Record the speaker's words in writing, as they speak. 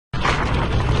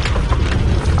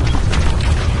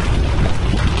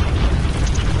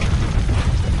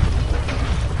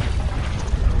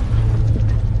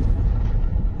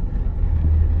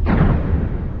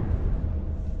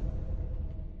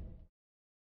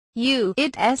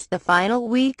It's the final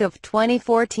week of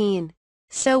 2014.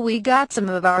 So we got some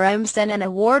of our IMSA and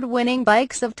award-winning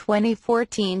bikes of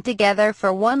 2014 together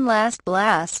for one last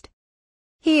blast.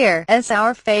 Here is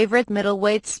our favorite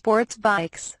middleweight sports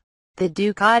bikes. The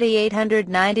Ducati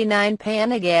 899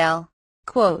 Panigale.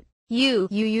 Quote, You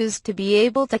used to be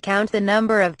able to count the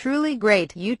number of truly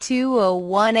great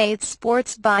U2018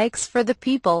 sports bikes for the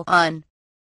people on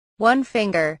one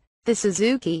finger. The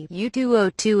Suzuki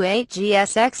U2028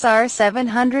 GSXR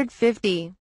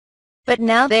 750. But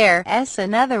now there's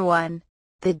another one.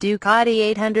 The Ducati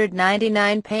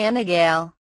 899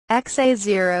 Panigale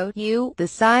XA0U. The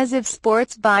size of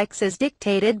sports bikes is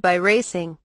dictated by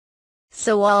racing.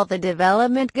 So all the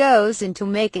development goes into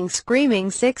making screaming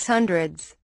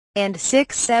 600s, and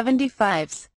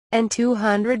 675s, and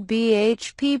 200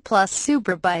 bhp plus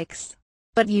superbikes.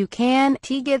 But you can't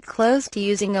get close to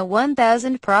using a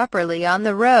 1000 properly on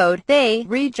the road. They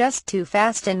read just too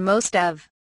fast, and most of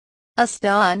us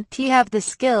don't have the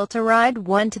skill to ride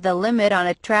one to the limit on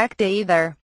a track day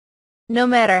either. No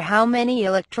matter how many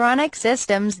electronic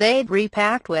systems they'd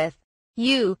repacked with.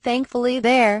 Thankfully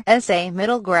there's a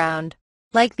middle ground,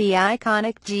 like the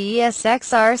iconic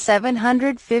GSXR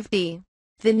 750.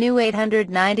 The new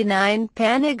 899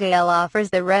 Panigale offers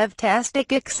the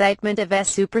rev-tastic excitement of a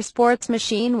supersports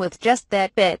machine with just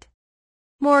that bit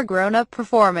more grown-up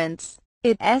performance.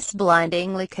 It's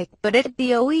blindingly quick, but it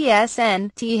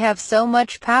doesn't have so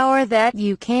much power that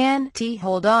you can't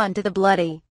hold on to the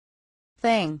bloody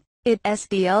thing. It's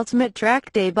the ultimate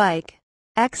track day bike.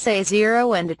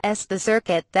 XA0, and it's the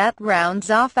circuit that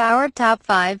rounds off our top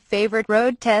 5 favorite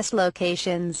road test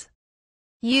locations.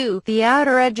 The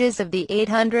outer edges of the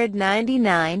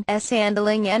 899's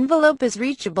handling envelope is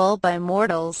reachable by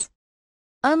mortals,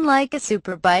 unlike a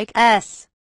superbike,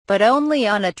 but only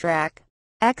on a track.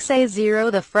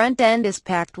 XA0, the front end is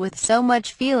packed with so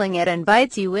much feeling it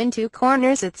invites you into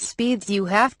corners at speeds you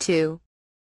have to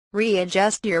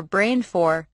readjust your brain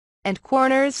for, and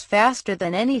corners faster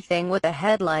than anything with a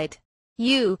headlight.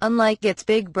 Unlike its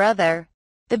big brother,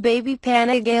 the baby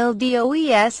Panigale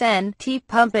doesn't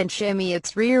pump and shimmy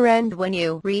its rear end when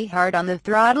you re-hard on the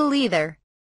throttle either.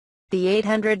 The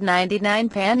 899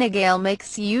 Panigale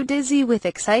makes you dizzy with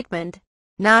excitement,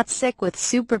 not sick with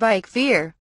superbike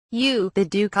fear. The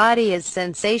Ducati is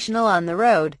sensational on the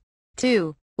road,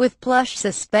 too, with plush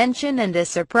suspension and a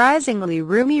surprisingly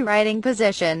roomy riding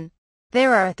position.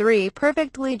 There are 3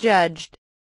 perfectly judged